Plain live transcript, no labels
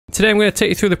Today I'm going to take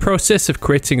you through the process of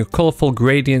creating a colourful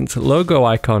gradient logo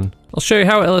icon. I'll show you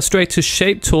how Illustrator's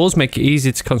shape tools make it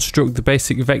easy to construct the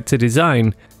basic vector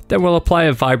design, then we'll apply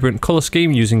a vibrant colour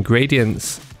scheme using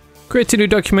gradients. Create a new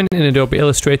document in Adobe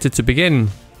Illustrator to begin.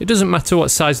 It doesn't matter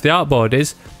what size the artboard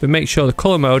is, but make sure the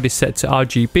colour mode is set to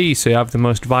RGB so you have the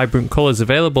most vibrant colours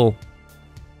available.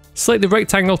 Select the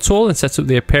rectangle tool and set up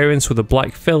the appearance with a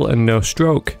black fill and no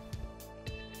stroke.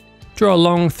 Draw a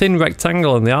long, thin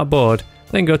rectangle on the artboard,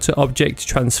 then go to Object,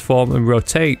 Transform and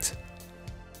Rotate.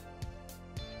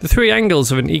 The three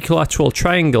angles of an equilateral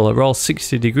triangle are all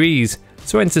 60 degrees,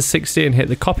 so enter 60 and hit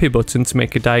the copy button to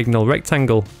make a diagonal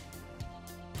rectangle.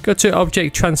 Go to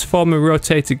Object, Transform and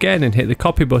Rotate again and hit the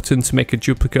copy button to make a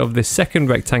duplicate of this second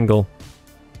rectangle.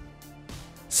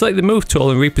 Select the Move tool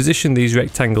and reposition these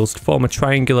rectangles to form a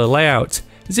triangular layout,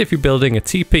 as if you're building a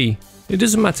teepee. It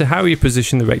doesn't matter how you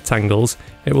position the rectangles,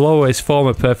 it will always form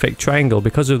a perfect triangle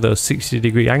because of those 60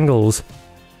 degree angles.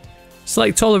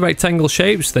 Select all the rectangle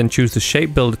shapes, then choose the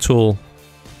Shape Builder tool.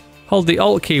 Hold the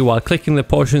Alt key while clicking the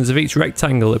portions of each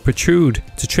rectangle that protrude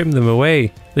to trim them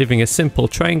away, leaving a simple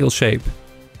triangle shape.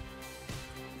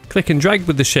 Click and drag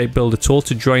with the Shape Builder tool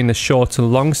to join the short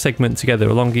and long segment together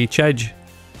along each edge.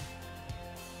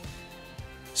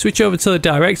 Switch over to the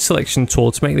Direct Selection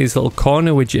tool to make these little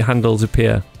corner widget handles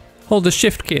appear. Hold the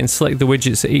Shift key and select the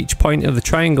widgets at each point of the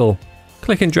triangle.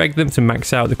 Click and drag them to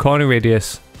max out the corner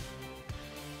radius.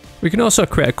 We can also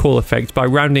create a cool effect by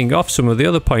rounding off some of the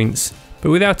other points,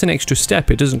 but without an extra step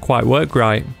it doesn't quite work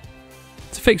right.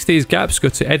 To fix these gaps, go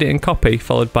to Edit and Copy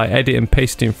followed by Edit and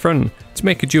Paste in front to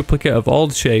make a duplicate of all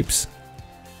the shapes.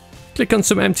 Click on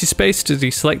some empty space to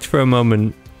deselect for a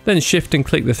moment, then shift and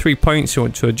click the 3 points you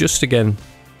want to adjust again.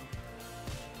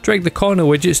 Drag the corner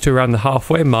widgets to around the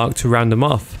halfway mark to round them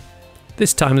off.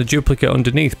 This time the duplicate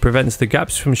underneath prevents the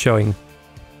gaps from showing.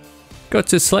 Go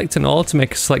to Select and All to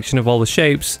make a selection of all the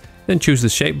shapes, then choose the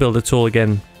Shape Builder tool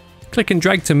again. Click and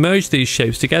drag to merge these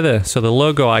shapes together so the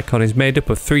logo icon is made up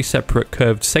of 3 separate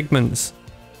curved segments.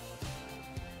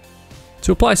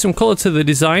 To apply some colour to the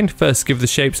design, first give the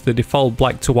shapes the default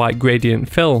black to white gradient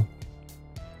fill.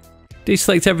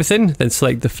 Deselect everything, then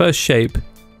select the first shape.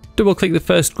 Double click the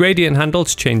first gradient handle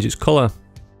to change its colour.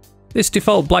 This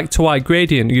default black to white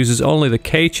gradient uses only the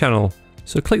K channel,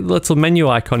 so click the little menu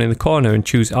icon in the corner and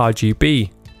choose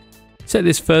RGB. Set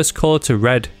this first colour to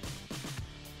red.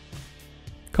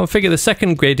 Configure the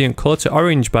second gradient colour to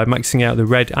orange by maxing out the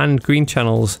red and green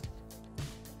channels.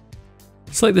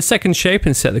 Select the second shape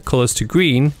and set the colours to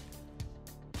green,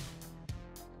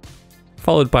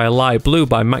 followed by a light blue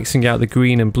by maxing out the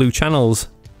green and blue channels.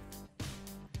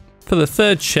 For the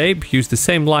third shape, use the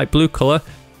same light blue colour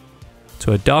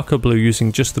to a darker blue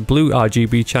using just the blue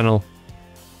RGB channel.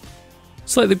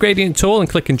 Select the gradient tool and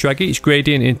click and drag each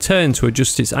gradient in turn to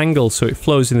adjust its angle so it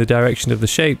flows in the direction of the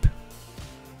shape.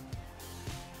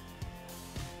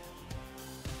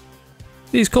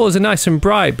 These colours are nice and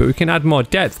bright, but we can add more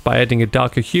depth by adding a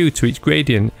darker hue to each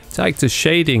gradient to act as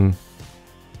shading.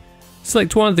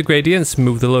 Select one of the gradients and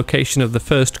move the location of the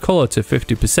first colour to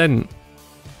 50%.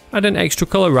 Add an extra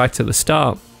colour right at the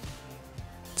start.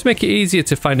 To make it easier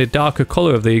to find a darker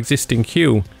colour of the existing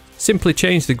hue, simply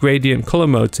change the gradient colour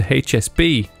mode to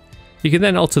HSB. You can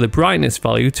then alter the brightness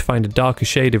value to find a darker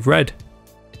shade of red.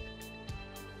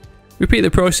 Repeat the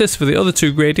process for the other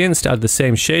 2 gradients to add the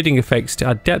same shading effects to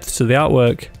add depth to the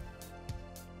artwork.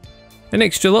 An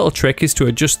extra little trick is to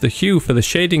adjust the hue for the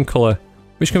shading colour,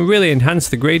 which can really enhance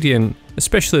the gradient,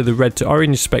 especially the red to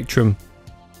orange spectrum.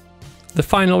 The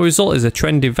final result is a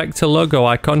trendy vector logo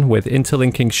icon with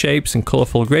interlinking shapes and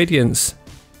colourful gradients.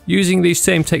 Using these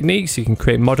same techniques you can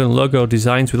create modern logo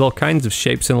designs with all kinds of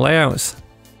shapes and layouts.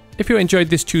 If you enjoyed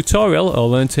this tutorial or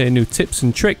learned any new tips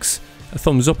and tricks, a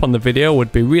thumbs up on the video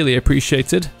would be really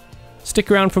appreciated.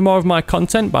 Stick around for more of my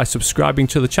content by subscribing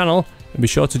to the channel and be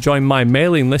sure to join my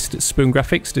mailing list at Spoon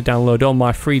Graphics to download all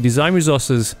my free design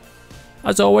resources.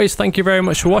 As always, thank you very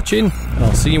much for watching and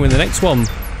I'll see you in the next one.